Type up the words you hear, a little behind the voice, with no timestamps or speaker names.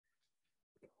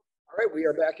All right, we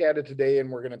are back at it today, and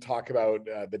we're going to talk about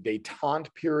the detente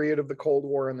period of the Cold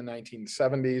War in the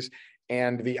 1970s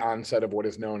and the onset of what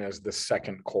is known as the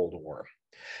Second Cold War.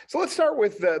 So let's start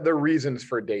with the reasons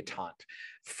for detente.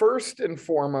 First and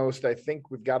foremost, I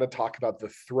think we've got to talk about the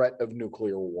threat of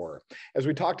nuclear war. As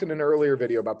we talked in an earlier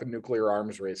video about the nuclear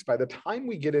arms race, by the time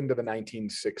we get into the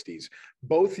 1960s,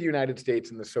 both the United States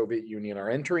and the Soviet Union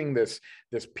are entering this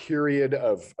period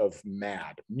of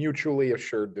MAD, mutually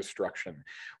assured destruction,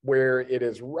 where it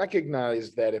is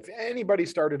recognized that if anybody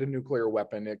started a nuclear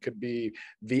weapon, it could be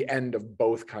the end of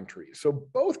both countries. So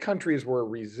both countries were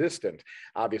resistant,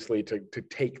 obviously, to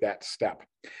take that step.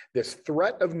 This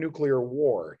threat of nuclear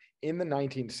war in the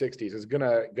 1960s is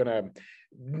gonna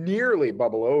nearly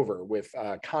bubble over with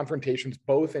confrontations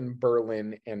both in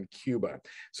Berlin and Cuba.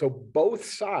 So both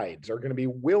sides are going to be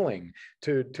willing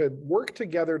to work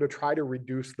together to try to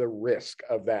reduce the risk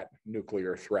of that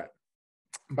nuclear threat.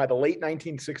 By the late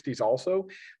 1960s also,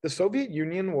 the Soviet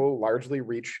Union will largely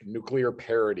reach nuclear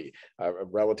parity,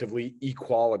 relatively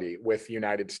equality with the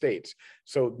United States.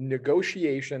 So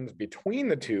negotiations between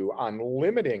the two on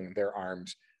limiting their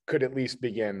arms could at least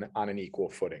begin on an equal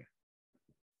footing.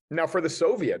 Now, for the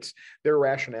Soviets, their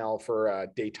rationale for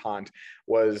detente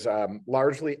was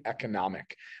largely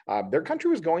economic. Their country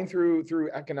was going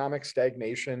through economic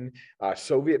stagnation.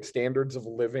 Soviet standards of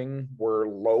living were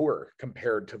lower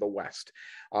compared to the West.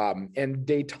 And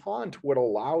detente would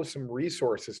allow some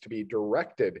resources to be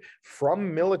directed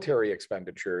from military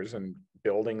expenditures and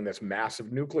building this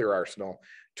massive nuclear arsenal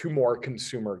to more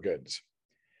consumer goods.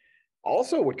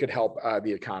 Also, what could help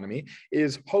the economy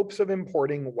is hopes of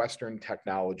importing Western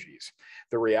technologies.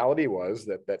 The reality was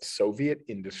that Soviet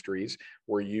industries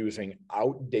were using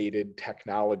outdated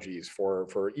technologies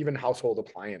for even household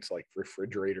appliances like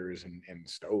refrigerators and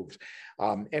stoves.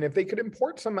 And if they could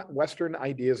import some Western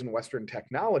ideas and Western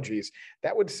technologies,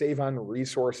 that would save on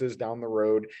resources down the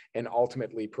road and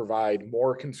ultimately provide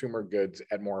more consumer goods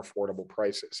at more affordable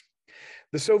prices.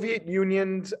 The Soviet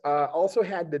Union also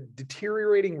had the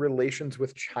deteriorating relations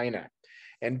with China,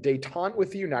 and detente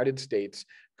with the United States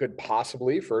could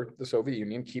possibly, for the Soviet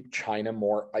Union, keep China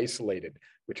more isolated,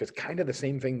 which is kind of the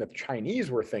same thing that the Chinese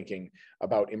were thinking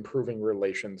about improving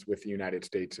relations with the United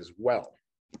States as well.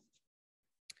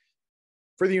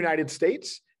 For the United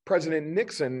States, President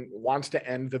Nixon wants to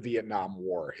end the Vietnam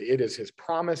War. It is his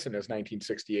promise in his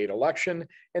 1968 election,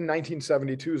 and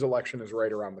 1972's election is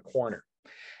right around the corner.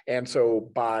 And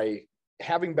so by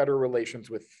having better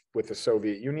relations with the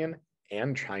Soviet Union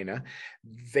and China,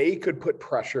 they could put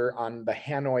pressure on the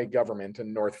Hanoi government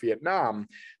in North Vietnam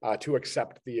to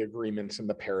accept the agreements in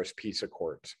the Paris Peace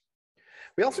Accords.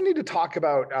 We also need to talk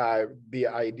about the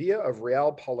idea of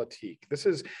realpolitik. This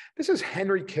is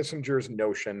Henry Kissinger's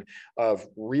notion of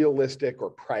realistic or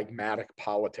pragmatic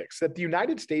politics, that the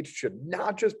United States should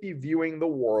not just be viewing the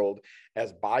world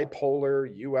as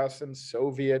bipolar, US and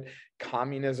Soviet,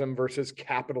 communism versus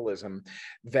capitalism,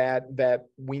 that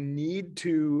we need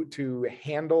to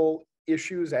handle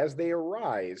issues as they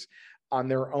arise on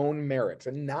their own merits.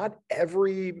 And not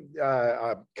every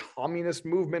communist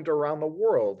movement around the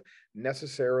world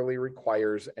necessarily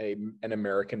requires an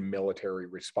American military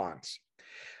response.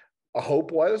 A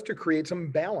hope was to create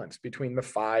some balance between the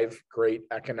five great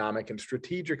economic and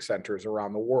strategic centers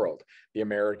around the world: the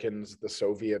Americans, the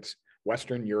Soviets,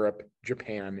 Western Europe,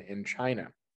 Japan, and China.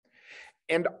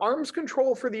 And arms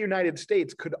control for the United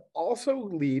States could also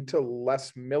lead to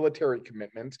less military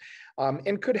commitments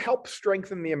and could help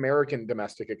strengthen the American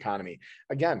domestic economy.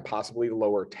 Again, possibly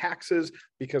lower taxes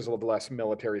because of less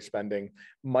military spending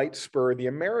might spur the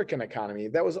American economy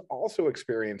that was also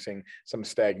experiencing some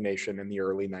stagnation in the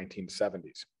early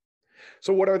 1970s.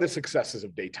 So what are the successes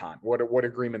of detente? What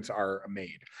agreements are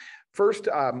made? First,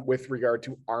 with regard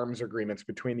to arms agreements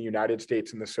between the United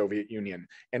States and the Soviet Union,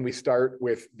 and we start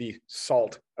with the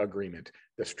SALT agreement,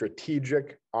 the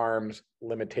Strategic Arms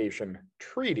Limitation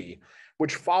Treaty,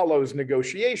 which follows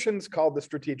negotiations called the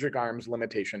Strategic Arms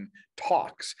Limitation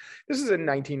Talks. This is in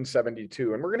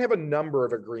 1972, and we're going to have a number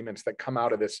of agreements that come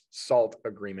out of this SALT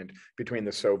agreement between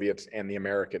the Soviets and the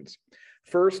Americans.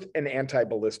 First, an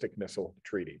anti-ballistic missile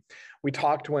treaty. We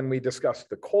talked when we discussed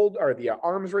the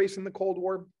arms race in the Cold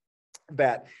War,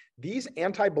 that these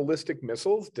anti-ballistic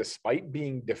missiles, despite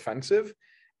being defensive,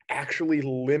 actually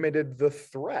limited the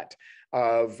threat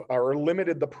of, or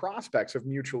limited the prospects of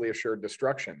mutually assured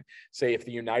destruction. Say if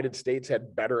the United States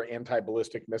had better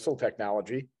anti-ballistic missile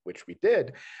technology, which we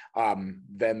did,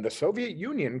 then the Soviet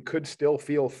Union could still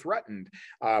feel threatened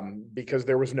because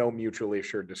there was no mutually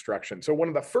assured destruction. So one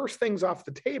of the first things off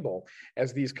the table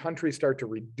as these countries start to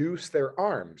reduce their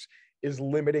arms is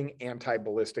limiting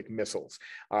anti-ballistic missiles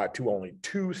to only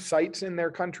 2 sites in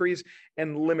their countries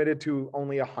and limited to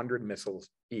only 100 missiles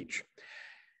each.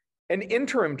 An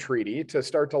interim treaty to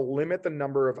start to limit the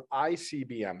number of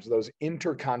ICBMs, those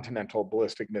intercontinental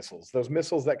ballistic missiles, those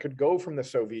missiles that could go from the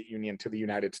Soviet Union to the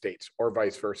United States or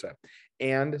vice versa,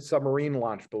 and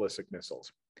submarine-launched ballistic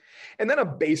missiles. And then a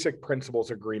basic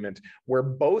principles agreement where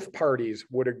both parties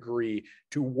would agree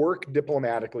to work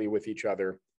diplomatically with each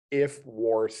other if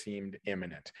war seemed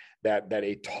imminent, that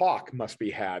a talk must be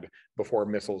had before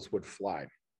missiles would fly.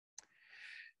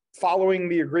 Following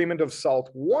the agreement of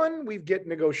SALT I, we get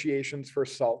negotiations for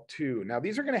SALT II. Now,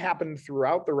 these are going to happen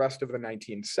throughout the rest of the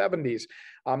 1970s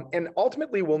and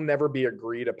ultimately will never be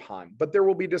agreed upon, but there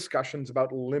will be discussions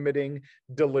about limiting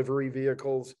delivery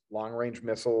vehicles, long-range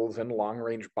missiles, and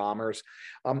long-range bombers,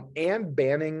 and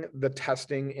banning the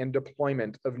testing and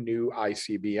deployment of new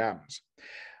ICBMs.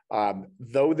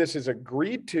 Though this is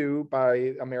agreed to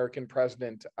by American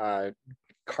President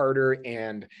Carter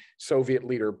and Soviet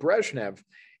leader Brezhnev,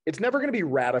 it's never going to be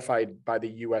ratified by the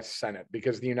US Senate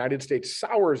because the United States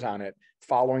sours on it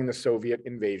following the Soviet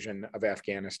invasion of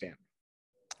Afghanistan.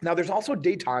 Now, there's also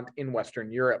détente in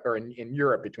Western Europe, or in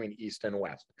Europe between East and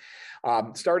West,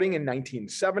 starting in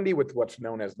 1970 with what's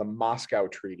known as the Moscow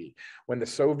Treaty, when the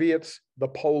Soviets, the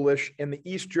Polish, and the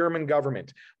East German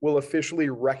government will officially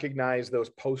recognize those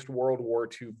post-World War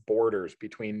II borders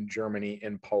between Germany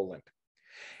and Poland.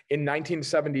 In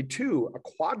 1972, a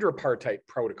quadripartite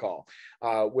protocol,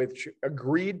 which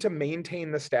agreed to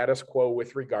maintain the status quo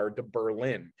with regard to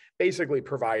Berlin, basically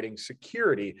providing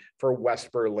security for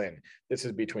West Berlin. This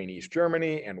is between East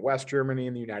Germany and West Germany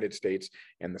and the United States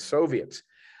and the Soviets.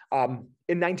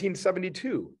 In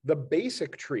 1972, the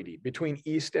Basic Treaty between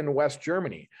East and West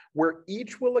Germany, where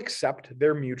each will accept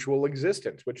their mutual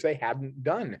existence, which they hadn't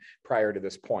done prior to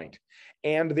this point,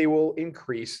 and they will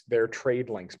increase their trade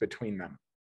links between them.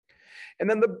 And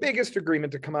then the biggest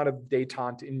agreement to come out of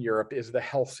détente in Europe is the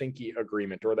Helsinki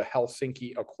Agreement, or the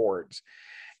Helsinki Accords.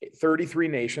 33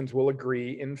 nations will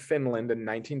agree in Finland in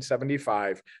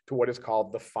 1975 to what is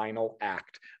called the Final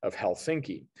Act of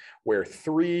Helsinki, where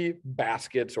 3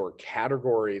 baskets or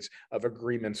categories of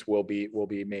agreements will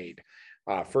be made.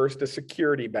 First, a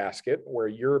security basket, where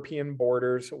European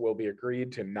borders will be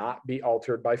agreed to not be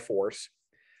altered by force.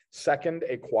 Second,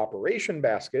 a cooperation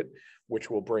basket, which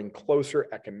will bring closer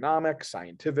economic,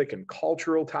 scientific, and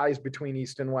cultural ties between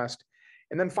East and West.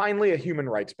 And then finally, a human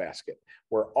rights basket,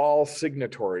 where all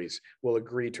signatories will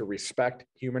agree to respect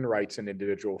human rights and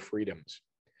individual freedoms.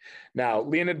 Now,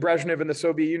 Leonid Brezhnev and the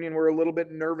Soviet Union were a little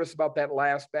bit nervous about that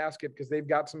last basket because they've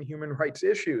got some human rights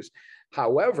issues.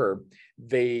 However,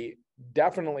 they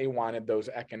definitely wanted those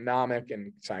economic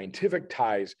and scientific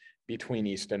ties between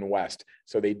East and West.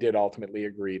 So they did ultimately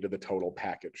agree to the total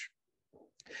package.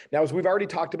 Now, as we've already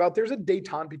talked about, there's a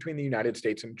détente between the United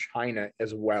States and China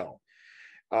as well.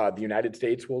 The United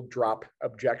States will drop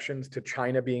objections to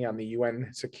China being on the UN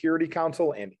Security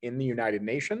Council and in the United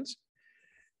Nations.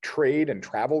 Trade and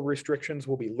travel restrictions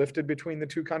will be lifted between the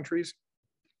two countries.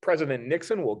 President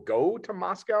Nixon will go to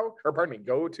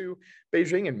go to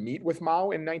Beijing and meet with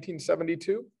Mao in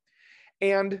 1972.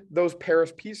 And those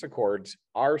Paris Peace Accords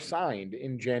are signed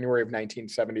in January of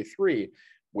 1973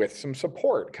 with some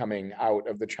support coming out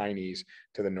of the Chinese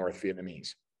to the North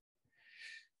Vietnamese.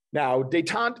 Now,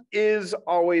 détente is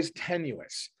always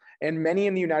tenuous, and many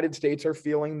in the United States are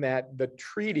feeling that the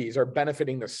treaties are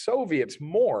benefiting the Soviets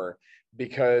more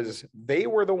because they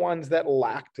were the ones that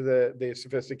lacked the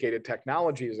sophisticated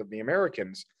technologies of the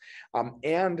Americans.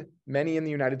 And many in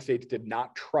the United States did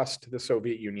not trust the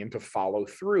Soviet Union to follow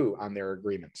through on their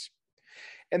agreements.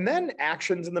 And then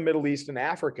actions in the Middle East and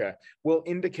Africa will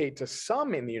indicate to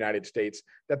some in the United States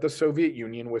that the Soviet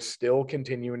Union was still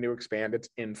continuing to expand its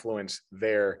influence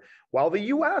there, while the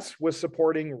US was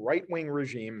supporting right-wing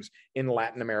regimes in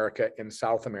Latin America and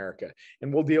South America.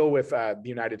 And we'll deal with the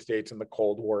United States and the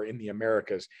Cold War in the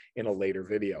Americas in a later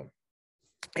video.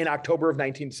 In October of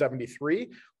 1973,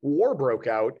 war broke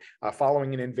out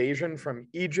following an invasion from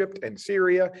Egypt and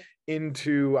Syria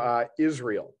into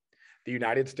Israel. The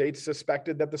United States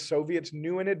suspected that the Soviets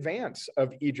knew in advance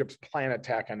of Egypt's planned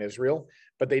attack on Israel,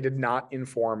 but they did not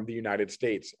inform the United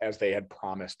States as they had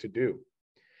promised to do.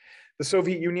 The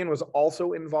Soviet Union was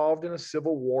also involved in a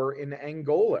civil war in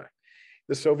Angola.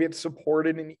 The Soviets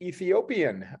supported an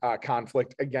Ethiopian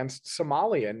conflict against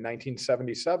Somalia in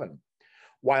 1977.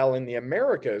 While in the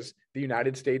Americas, the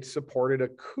United States supported a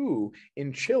coup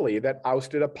in Chile that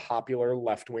ousted a popular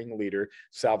left-wing leader,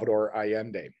 Salvador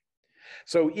Allende.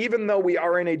 So even though we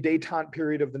are in a détente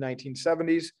period of the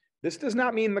 1970s, this does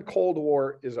not mean the Cold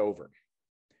War is over.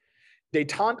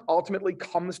 Detente ultimately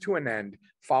comes to an end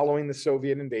following the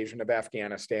Soviet invasion of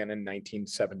Afghanistan in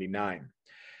 1979.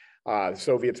 The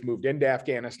Soviets moved into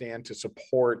Afghanistan to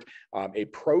support a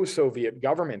pro-Soviet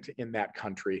government in that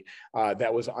country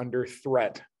that was under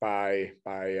threat by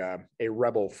a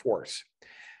rebel force.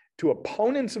 To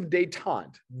opponents of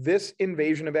Detente, this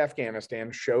invasion of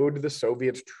Afghanistan showed the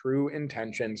Soviets' true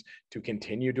intentions to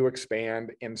continue to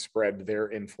expand and spread their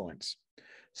influence.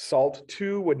 SALT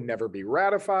II would never be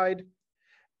ratified.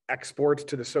 Exports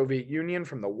to the Soviet Union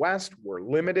from the West were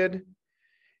limited,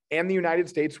 and the United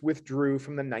States withdrew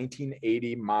from the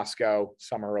 1980 Moscow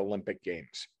Summer Olympic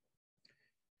Games.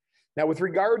 Now, with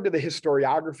regard to the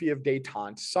historiography of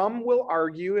Detente, some will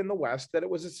argue in the West that it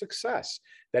was a success,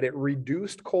 that it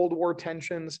reduced Cold War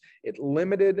tensions, it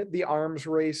limited the arms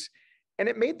race, and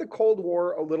it made the Cold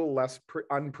War a little less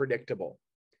unpredictable.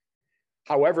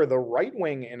 However, the right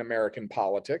wing in American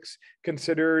politics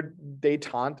considered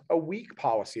Detente a weak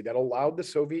policy that allowed the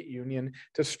Soviet Union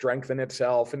to strengthen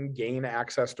itself and gain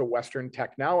access to Western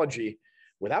technology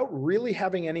without really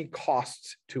having any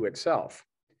costs to itself,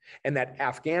 and that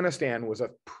Afghanistan was a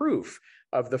proof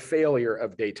of the failure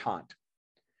of Detente.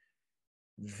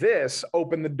 This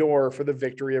opened the door for the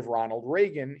victory of Ronald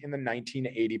Reagan in the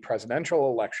 1980 presidential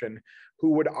election, who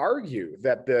would argue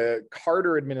that the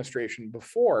Carter administration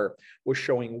before was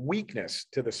showing weakness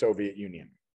to the Soviet Union.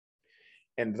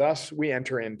 And thus we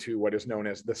enter into what is known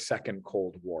as the Second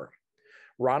Cold War.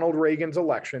 Ronald Reagan's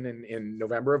election in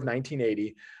November of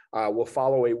 1980 will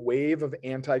follow a wave of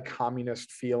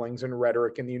anti-communist feelings and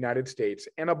rhetoric in the United States,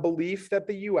 and a belief that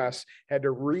the US had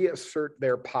to reassert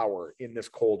their power in this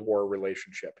Cold War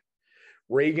relationship.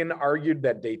 Reagan argued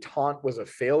that Detente was a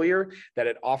failure, that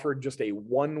it offered just a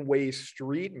one-way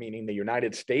street, meaning the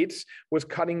United States was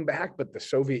cutting back, but the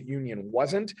Soviet Union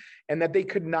wasn't, and that they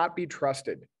could not be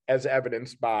trusted, as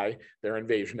evidenced by their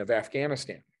invasion of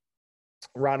Afghanistan.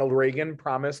 Ronald Reagan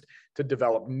promised to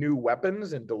develop new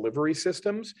weapons and delivery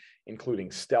systems,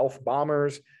 including stealth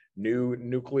bombers, new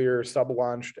nuclear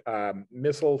sub-launched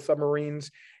missile submarines,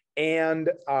 and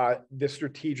the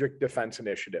Strategic Defense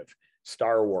Initiative,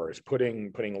 Star Wars,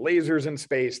 putting lasers in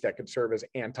space that could serve as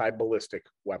anti-ballistic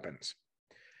weapons.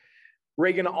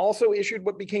 Reagan also issued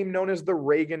what became known as the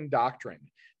Reagan Doctrine,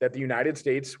 that the United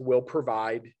States will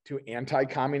provide to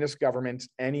anti-communist governments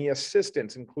any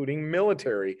assistance, including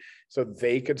military, so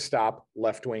they could stop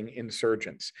left-wing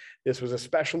insurgents. This was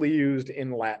especially used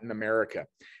in Latin America.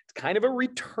 It's kind of a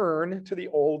return to the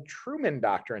old Truman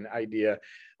Doctrine idea,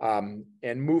 and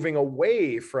moving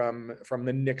away from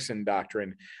the Nixon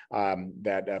Doctrine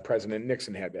that President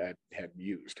Nixon had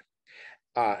used.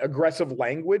 Aggressive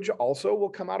language also will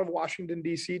come out of Washington,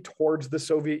 D.C. towards the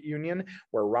Soviet Union,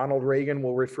 where Ronald Reagan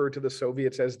will refer to the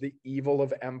Soviets as the evil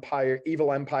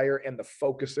empire and the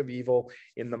focus of evil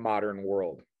in the modern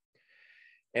world.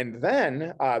 And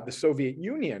then the Soviet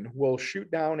Union will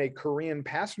shoot down a Korean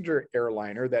passenger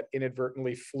airliner that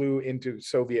inadvertently flew into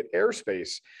Soviet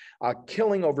airspace,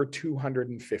 killing over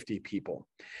 250 people.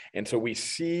 And so we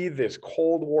see this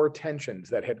Cold War tensions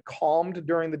that had calmed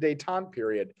during the Detente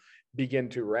period begin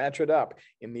to ratchet up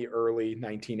in the early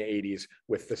 1980s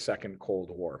with the Second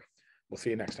Cold War. We'll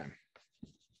see you next time.